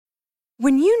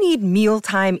When you need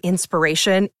mealtime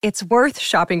inspiration, it's worth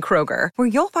shopping Kroger, where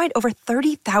you'll find over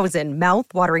 30,000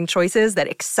 mouth-watering choices that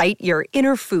excite your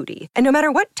inner foodie. And no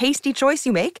matter what tasty choice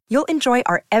you make, you'll enjoy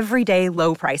our everyday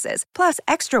low prices, plus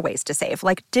extra ways to save,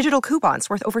 like digital coupons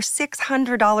worth over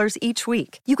 $600 each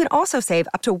week. You can also save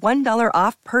up to $1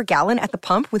 off per gallon at the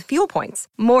pump with fuel points.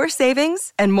 More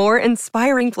savings and more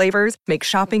inspiring flavors make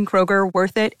shopping Kroger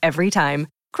worth it every time.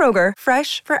 Kroger,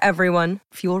 fresh for everyone.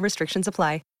 Fuel restrictions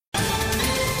apply.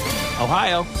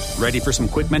 Ohio, ready for some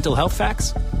quick mental health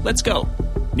facts? Let's go.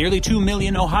 Nearly 2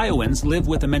 million Ohioans live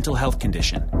with a mental health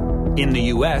condition. In the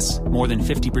U.S., more than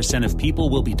 50% of people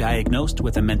will be diagnosed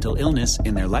with a mental illness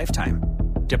in their lifetime.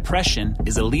 Depression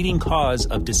is a leading cause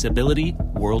of disability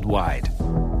worldwide.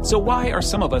 So why are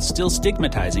some of us still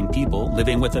stigmatizing people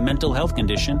living with a mental health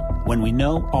condition when we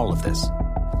know all of this?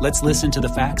 Let's listen to the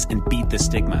facts and beat the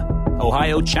stigma.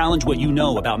 Ohio, challenge what you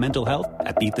know about mental health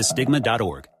at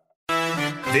beatthestigma.org.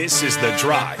 This is The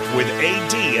Drive with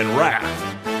AD and Raph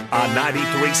on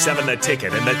 93.7 The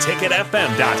Ticket and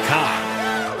theticketfm.com.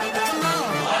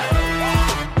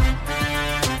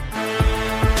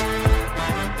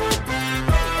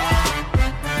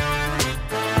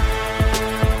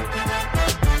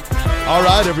 All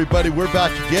right, everybody, we're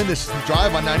back again. This is The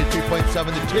Drive on 93.7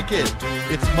 The Ticket.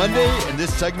 It's Monday, and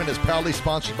this segment is proudly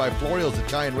sponsored by Florial's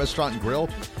Italian Restaurant and Grill,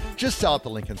 just south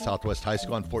of Lincoln Southwest High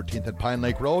School on 14th and Pine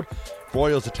Lake Road.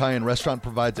 Florial's Italian Restaurant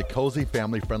provides a cozy,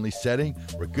 family-friendly setting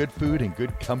where good food and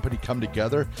good company come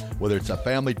together. Whether it's a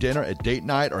family dinner, a date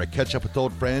night, or a catch-up with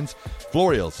old friends,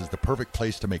 Florial's is the perfect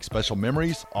place to make special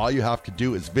memories. All you have to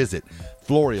do is visit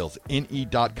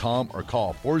florialsne.com or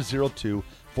call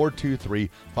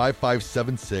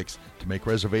 402-423-5576 to make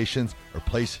reservations or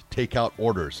place takeout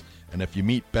orders. And if you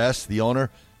meet Bess, the owner,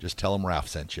 just tell him Raph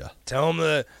sent you. Tell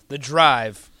him the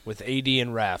Drive with AD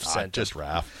and Raph sent Just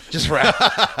Raph. Just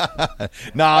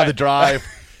Raph. Nah, The Drive.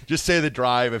 Just say The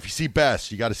Drive. If you see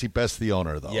Bess, you got to see Bess, the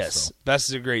owner, though. Yes. So. Bess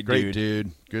is a great dude.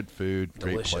 Good food.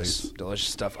 Great place. Delicious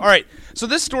stuff. All right. So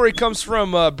this story comes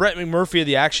from Brett McMurphy of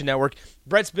the Action Network.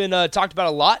 Brett's been talked about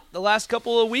a lot the last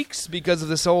couple of weeks because of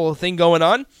this whole thing going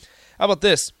on. How about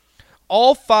this?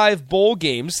 All 5 bowl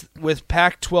games with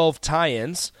Pac-12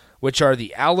 tie-ins, which are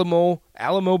the Alamo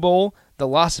Bowl, the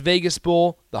Las Vegas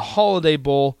Bowl, the Holiday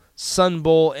Bowl, Sun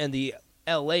Bowl, and the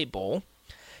LA Bowl,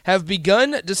 have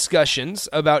begun discussions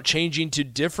about changing to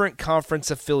different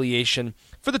conference affiliation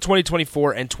for the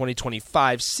 2024 and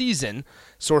 2025 season,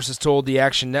 sources told the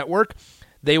Action Network.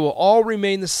 They will all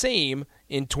remain the same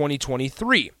in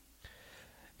 2023.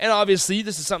 And obviously,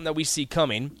 this is something that we see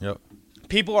coming. Yep.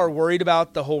 People are worried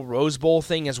about the whole Rose Bowl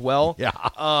thing as well. Yeah.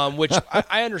 Which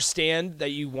I understand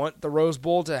that you want the Rose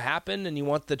Bowl to happen and you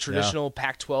want the traditional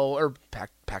Pac-12 or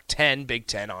Pac-10, Big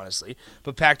Ten, honestly,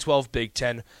 but Pac-12, Big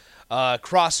Ten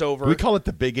crossover. Do we call it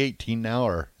the Big 18 now,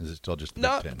 or is it still just the Big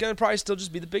Ten? No, going to probably still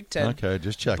just be the Big Ten. Okay,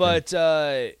 just checking. But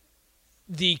the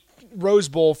Rose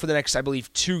Bowl for the next, I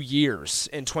believe, 2 years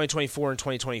in 2024 and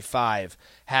 2025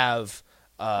 have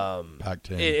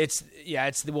Pac-10. It's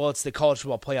the college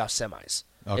football playoff semis.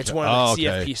 Okay. It's one of the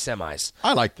CFP semis.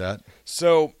 I like that.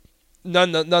 So,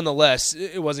 nonetheless,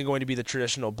 it wasn't going to be the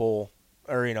traditional bowl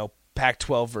or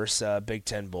Pac-12 versus Big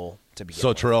Ten bowl to begin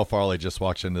with. Terrell Farley just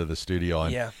walked into the studio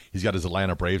and he's got his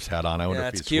Atlanta Braves hat on. I wonder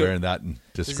if he's cute. wearing that in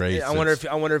disgrace. I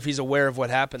wonder if he's aware of what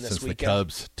happened this weekend. Since the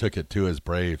Cubs took it to his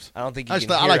Braves. I don't think he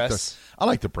can hear us. I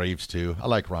like the Braves too. I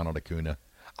like Ronald Acuna.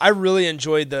 I really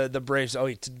enjoyed the Braves. Oh,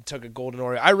 he took a golden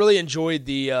Oriole. I really enjoyed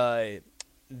the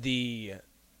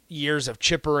years of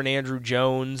Chipper and Andrew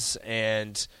Jones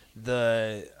and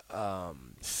the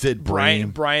Sid Bream,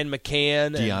 Brian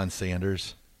McCann, Deion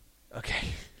Sanders. Okay,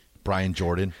 Brian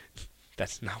Jordan.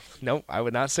 That's no. I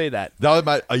would not say that.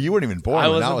 You weren't even born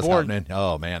when that was happening.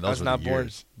 Oh man, those were the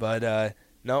years. But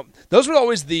no, those were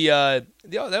always the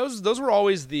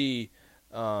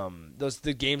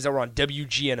games that were on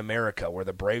WGN America, were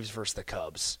the Braves versus the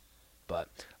Cubs. But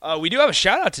we do have a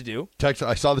shout out to do.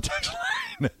 I saw the text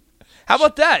line. How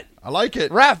about that? I like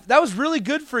it, Raph. That was really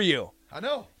good for you. I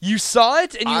know. You saw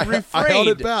it and you refrained. I held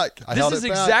it back. This is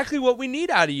exactly what we need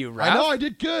out of you, Raph. I know. I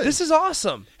did good. This is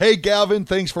awesome. Hey, Gavin,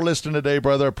 thanks for listening today,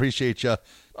 brother. Appreciate you.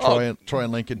 Troy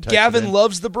and Lincoln. Gavin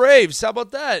loves the Braves. How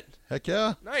about that? Heck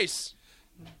yeah. Nice.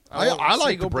 I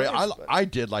like the Braves. I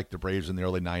did like the Braves in the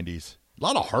early 90s. A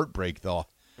lot of heartbreak, though.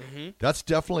 Mm-hmm. That's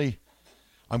definitely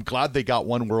 – I'm glad they got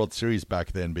one World Series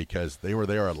back then because they were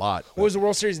there a lot. What was the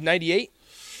World Series, 98?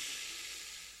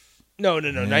 No,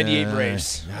 98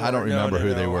 Braves. I don't remember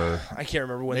who they were. I can't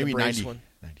remember when Maybe the Braves 90, won.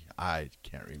 90, I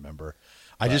can't remember.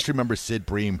 I just remember Sid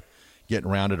Bream getting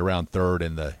rounded around third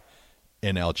and the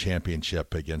NL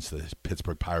championship against the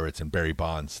Pittsburgh Pirates and Barry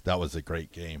Bonds. That was a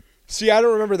great game. See, I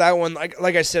don't remember that one.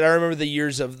 Like I said, I remember the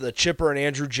years of the Chipper and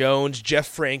Andrew Jones,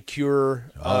 Jeff Francoeur,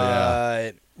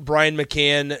 Brian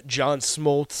McCann, John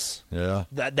Smoltz. Yeah.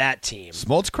 That team.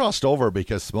 Smoltz crossed over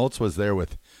because Smoltz was there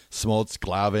with Smoltz,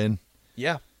 Glavine,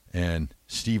 and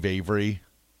Steve Avery.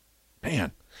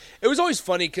 Man. It was always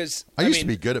funny because I used to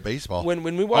be good at baseball. When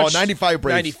we watched 95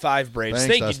 Braves. 95 Braves.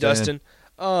 Thanks, Thank you, Dustin. In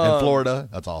Florida.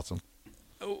 That's awesome.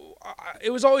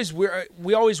 It was always weird.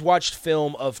 We always watched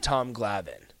film of Tom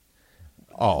Glavine.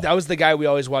 Oh. That was the guy we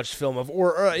always watched film of,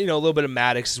 or a little bit of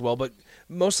Maddox as well, but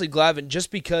mostly Glavine, just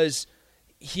because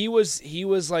he was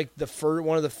like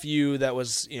one of the few that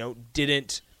was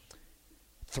didn't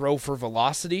throw for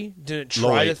velocity, didn't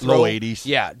try to throw low 80s.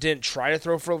 Yeah, didn't try to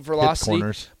throw for velocity,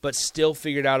 corners, but still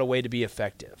figured out a way to be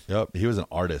effective. Yep, he was an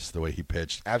artist the way he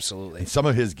pitched. Absolutely, and some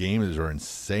of his games are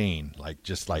insane,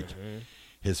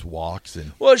 his walks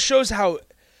and. Well, it shows how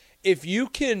if you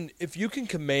can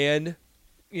command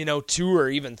 2 or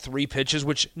even 3 pitches,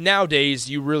 which nowadays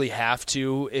you really have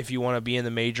to if you want to be in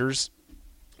the majors.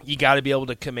 You got to be able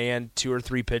to command 2 or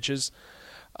 3 pitches.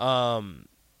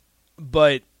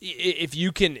 But if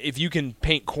you can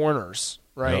paint corners,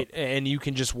 right, and you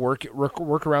can just work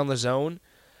around the zone,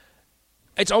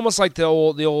 it's almost like the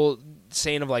old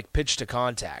saying of like pitch to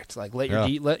contact, like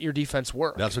let your defense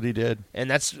work. That's what he did, and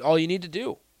that's all you need to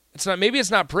do. It's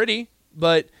not pretty,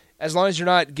 but as long as you're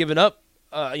not giving up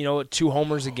 2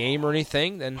 homers a game or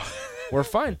anything, then we're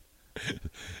fine.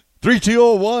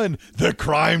 3-2-0-1, the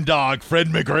crime dog, Fred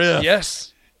McGriff.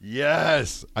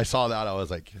 Yes. I saw that. I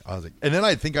was like, and then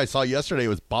I think I saw yesterday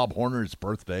was Bob Horner's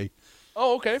birthday.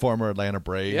 Oh, okay. Former Atlanta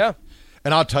Brave. Yeah.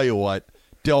 And I'll tell you what,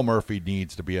 Dale Murphy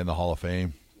needs to be in the Hall of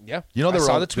Fame. Yeah. I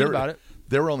saw the tweet about it.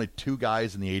 There were only 2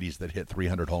 guys in the 80s that hit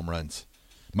 300 home runs.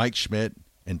 Mike Schmidt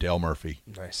and Dale Murphy.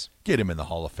 Nice. Get him in the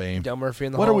Hall of Fame. Dale Murphy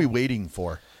in the Hall. What are we waiting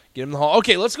for? Get him in the Hall.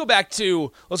 Okay, let's go back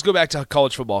to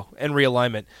college football and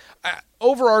realignment.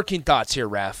 Overarching thoughts here,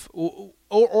 Raph.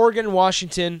 Oregon and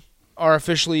Washington are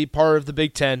officially part of the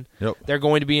Big Ten. Yep. They're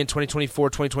going to be in 2024,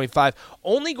 2025.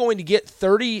 Only going to get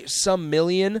 30-some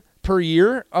million per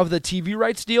year of the TV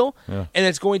rights deal, and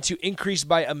it's going to increase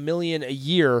by $1 million a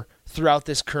year throughout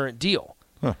this current deal.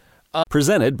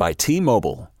 Presented by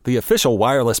T-Mobile, the official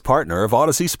wireless partner of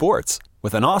Odyssey Sports.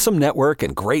 With an awesome network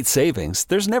and great savings,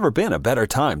 there's never been a better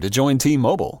time to join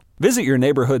T-Mobile. Visit your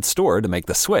neighborhood store to make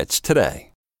the switch today.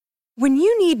 When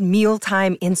you need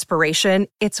mealtime inspiration,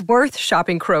 it's worth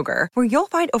shopping Kroger, where you'll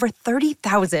find over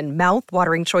 30,000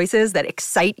 mouth-watering choices that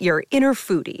excite your inner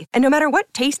foodie. And no matter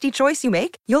what tasty choice you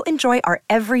make, you'll enjoy our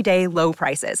everyday low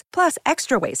prices, plus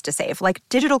extra ways to save, like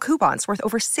digital coupons worth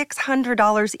over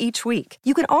 $600 each week.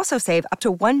 You can also save up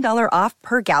to $1 off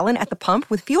per gallon at the pump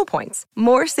with fuel points.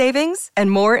 More savings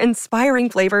and more inspiring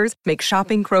flavors make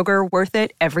shopping Kroger worth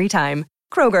it every time.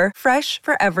 Kroger, fresh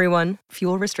for everyone.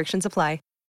 Fuel restrictions apply.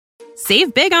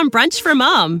 Save big on brunch for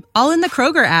mom, all in the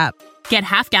Kroger app. Get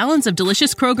half gallons of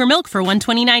delicious Kroger milk for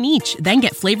 $1.29 each. Then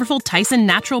get flavorful Tyson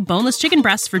natural boneless chicken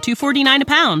breasts for $2.49 a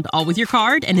pound, all with your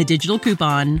card and a digital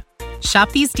coupon.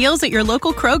 Shop these deals at your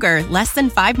local Kroger, less than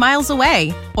 5 miles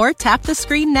away. Or tap the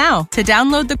screen now to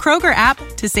download the Kroger app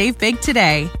to save big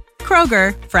today.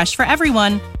 Kroger, fresh for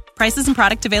everyone. Prices and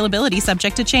product availability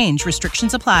subject to change.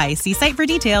 Restrictions apply. See site for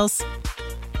details.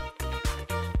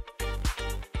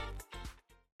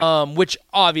 Which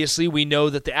obviously we know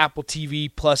that the Apple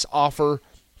TV Plus offer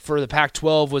for the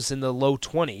Pac-12 was in the low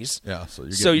 20s. Yeah,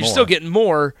 so you're still getting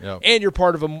more, Yep. and you're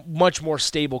part of a much more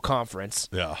stable conference.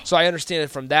 Yeah. So I understand it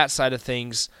from that side of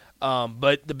things.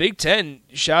 But the Big Ten,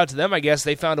 shout out to them, I guess.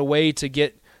 They found a way to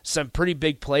get some pretty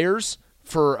big players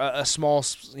for a small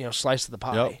slice of the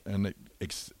pie. Yep, and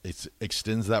it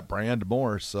extends that brand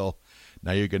more. So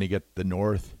now you're going to get the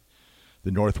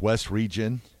Northwest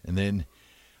region, and then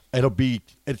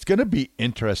it's going to be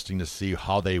interesting to see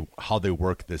how they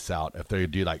work this out. If they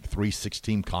do like 3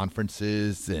 6-team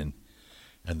conferences and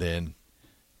then.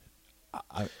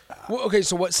 Okay,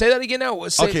 so what? Say that again now.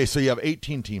 Okay, so you have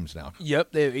 18 teams now.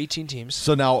 Yep, they have 18 teams.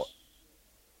 So now,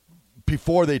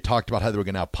 before they talked about how they were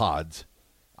going to have pods,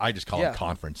 I just call them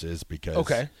conferences because.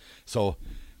 Okay. So,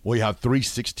 will you have 3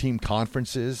 6-team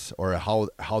conferences, or how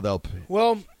they'll?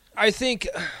 Well, I think.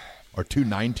 Or 2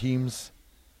 9 teams.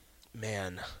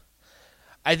 Man,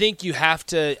 I think you have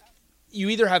to. You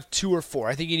either have 2 or 4.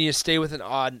 I think you need to stay with an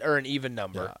odd or an even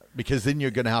number. Yeah, because then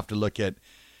you're going to have to look at.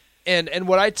 And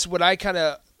what I kind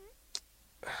of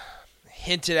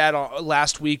hinted at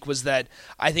last week was that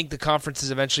I think the conference is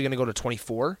eventually going to go to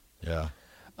 24. Yeah.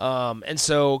 And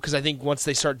so, because I think once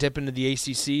they start dipping into the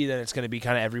ACC, then it's going to be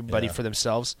kind of everybody for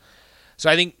themselves. So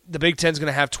I think the Big Ten's going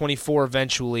to have 24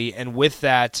 eventually, and with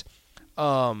that,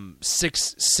 4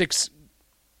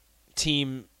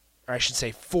 6-team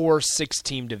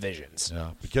divisions.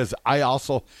 Yeah, because I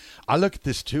look at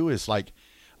this too as like,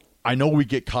 I know we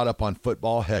get caught up on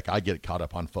football. Heck, I get caught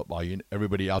up on football.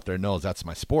 Everybody out there knows that's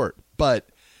my sport. But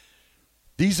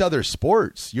these other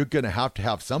sports, you're going to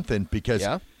have something because,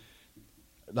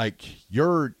 like,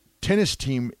 your tennis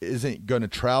team isn't going to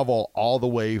travel all the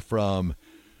way from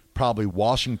probably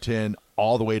Washington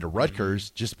all the way to Rutgers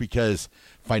just because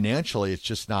financially it's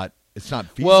just not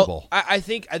feasible. Well, I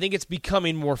think it's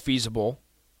becoming more feasible,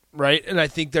 right? And I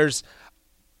think there's,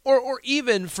 or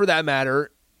even for that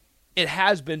matter, it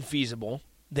has been feasible.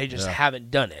 They just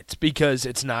haven't done it because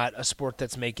it's not a sport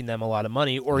that's making them a lot of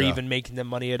money or even making them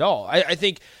money at all. I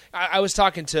think I was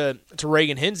talking to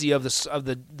Reagan Hinsey of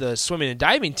the swimming and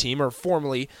diving team, or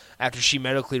formerly after she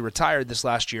medically retired this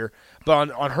last year, but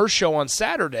on her show on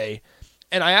Saturday,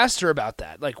 and I asked her about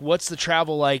that. Like, what's the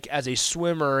travel like as a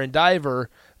swimmer and diver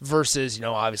versus,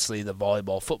 obviously the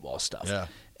volleyball, football stuff. Yeah.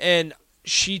 And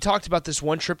she talked about this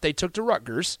one trip they took to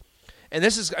Rutgers. And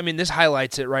this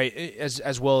highlights it, right,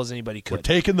 as well as anybody could. We're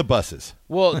taking the buses.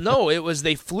 Well, no, it was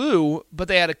they flew, but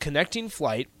they had a connecting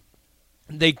flight.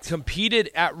 They competed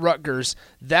at Rutgers.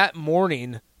 That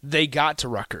morning, they got to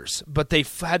Rutgers, but they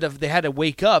had to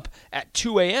wake up at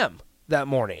 2 a.m. that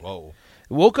morning. Whoa.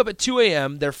 Woke up at 2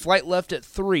 a.m. Their flight left at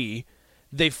 3.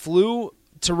 They flew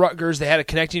to Rutgers. They had a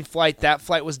connecting flight. That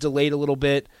flight was delayed a little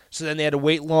bit, so then they had to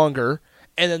wait longer.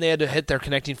 And then they had to hit their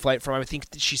connecting flight from, I think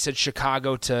she said,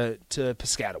 Chicago to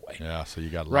Piscataway. Yeah, so you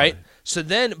got a lot. Right? So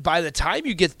then by the time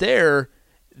you get there,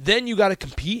 then you got to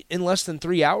compete in less than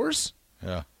 3 hours.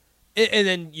 Yeah. And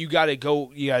then you got to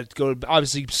go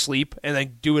obviously sleep and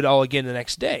then do it all again the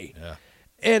next day. Yeah.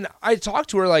 And I talked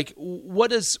to her like,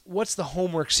 what's the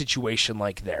homework situation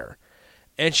like there?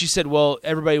 And she said, well,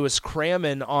 everybody was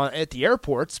cramming at the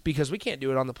airports because we can't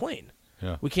do it on the plane.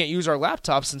 Yeah. We can't use our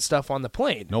laptops and stuff on the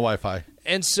plane. No Wi-Fi.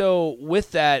 And so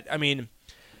with that,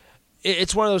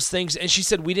 it's one of those things. And she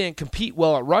said we didn't compete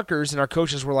well at Rutgers, and our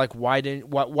coaches were like, "Why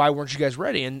weren't you guys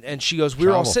ready?" And she goes, "We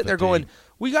were all sitting there going,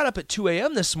 we got up at 2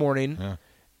 a.m. this morning,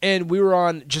 and we were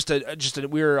on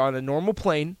we were on a normal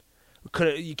plane.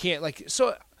 You can't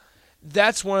so."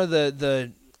 That's one of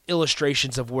the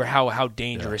illustrations of how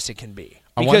dangerous it can be,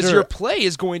 because your play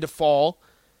is going to fall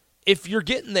if you're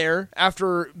getting there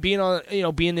after being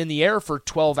in the air for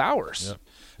 12 hours. Yeah.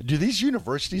 Do these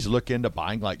universities look into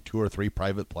buying like 2 or 3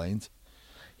 private planes?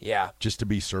 Yeah. Just to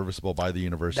be serviceable by the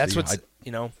university? That's what's,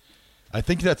 I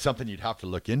think that's something you'd have to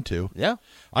look into. Yeah.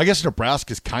 I guess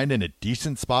Nebraska's kind of in a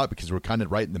decent spot because we're kind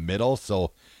of right in the middle,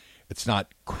 so it's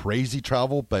not crazy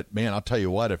travel. But, man, I'll tell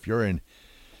you what, if you're in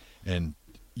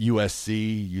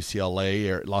USC, UCLA,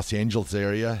 or Los Angeles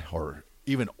area, or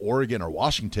even Oregon or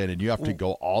Washington, and you have to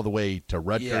go all the way to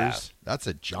Rutgers, that's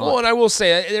a jaunt. Well, and I will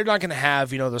say, they're not going to have,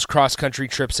 those cross-country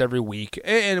trips every week.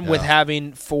 And with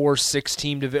having 4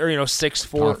 6-team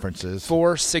conferences,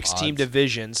 4 6-team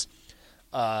divisions,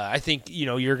 I think,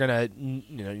 you're going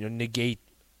to negate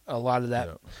a lot of that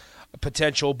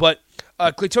potential. But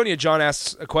Claytonia John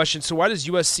asks a question, so why does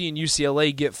USC and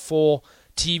UCLA get full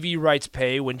TV rights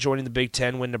pay when joining the Big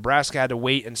Ten when Nebraska had to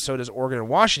wait, and so does Oregon and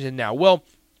Washington now? Well,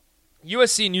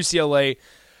 USC and UCLA,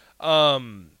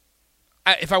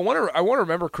 if I want to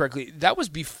remember correctly, that was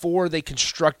before they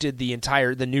constructed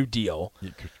the new deal.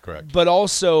 Yeah, correct. But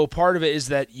also part of it is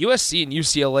that USC and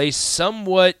UCLA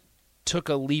somewhat took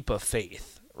a leap of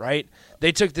faith, right?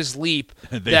 They took this leap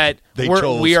that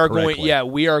we are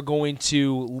going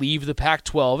to leave the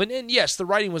Pac-12, and yes, the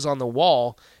writing was on the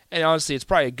wall, and honestly, it's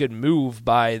probably a good move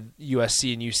by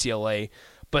USC and UCLA.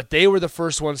 But they were the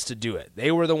first ones to do it. They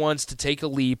were the ones to take a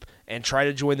leap and try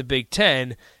to join the Big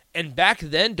Ten. And back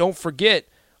then, don't forget,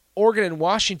 Oregon and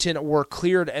Washington were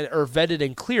cleared or vetted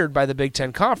and cleared by the Big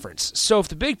Ten Conference. So if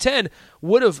the Big Ten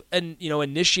would have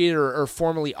initiated or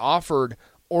formally offered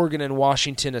Oregon and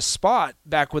Washington a spot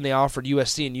back when they offered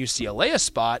USC and UCLA a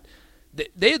spot,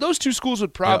 those two schools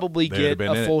would probably get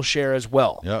a full share as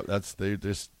well. Yeah,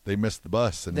 they missed the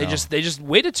bus, and they just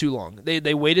waited too long.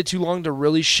 They waited too long to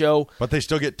really show. But they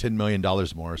still get $10 million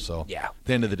more. So at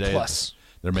the end of the day, plus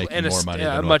they're making more money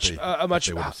than they would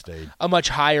have stayed. A much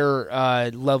higher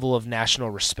level of national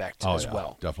respect as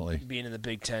well. Definitely being in the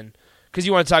Big Ten, because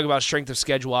you want to talk about strength of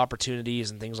schedule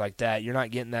opportunities and things like that. You're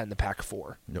not getting that in the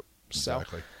Pac-4. Yep,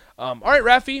 exactly. So, all right,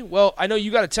 Rafi. Well, I know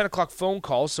you got a 10 o'clock phone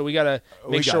call, so we got to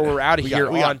make sure we're out of here on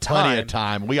time. We got plenty of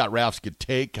time. We got Raf's Good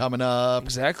Take coming up.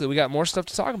 Exactly. We got more stuff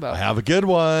to talk about. Have a good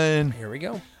one. Here we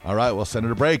go. All right, we'll send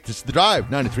it a break. This is The Drive,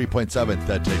 93.7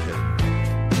 The Ticket.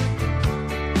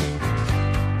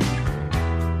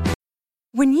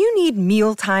 When you need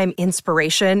mealtime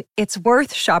inspiration, it's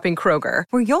worth shopping Kroger,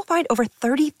 where you'll find over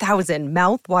 30,000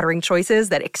 mouth-watering choices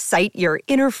that excite your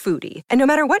inner foodie. And no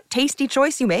matter what tasty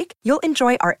choice you make, you'll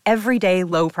enjoy our everyday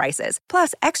low prices,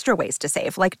 plus extra ways to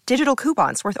save, like digital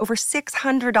coupons worth over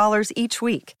 $600 each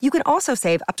week. You can also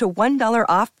save up to $1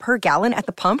 off per gallon at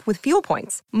the pump with fuel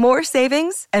points. More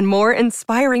savings and more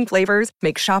inspiring flavors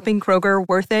make shopping Kroger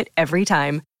worth it every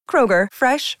time. Kroger,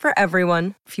 fresh for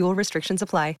everyone. Fuel restrictions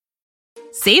apply.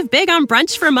 Save big on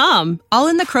brunch for mom, all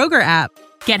in the Kroger app.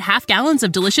 Get half gallons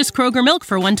of delicious Kroger milk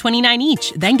for $1.29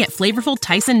 each. Then get flavorful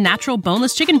Tyson natural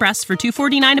boneless chicken breasts for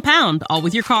 $2.49 a pound, all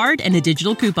with your card and a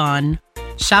digital coupon.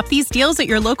 Shop these deals at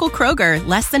your local Kroger,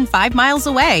 less than 5 miles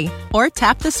away. Or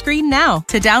tap the screen now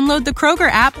to download the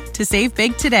Kroger app to save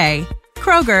big today.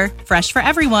 Kroger, fresh for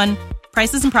everyone.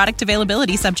 Prices and product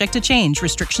availability subject to change.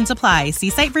 Restrictions apply. See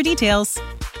site for details.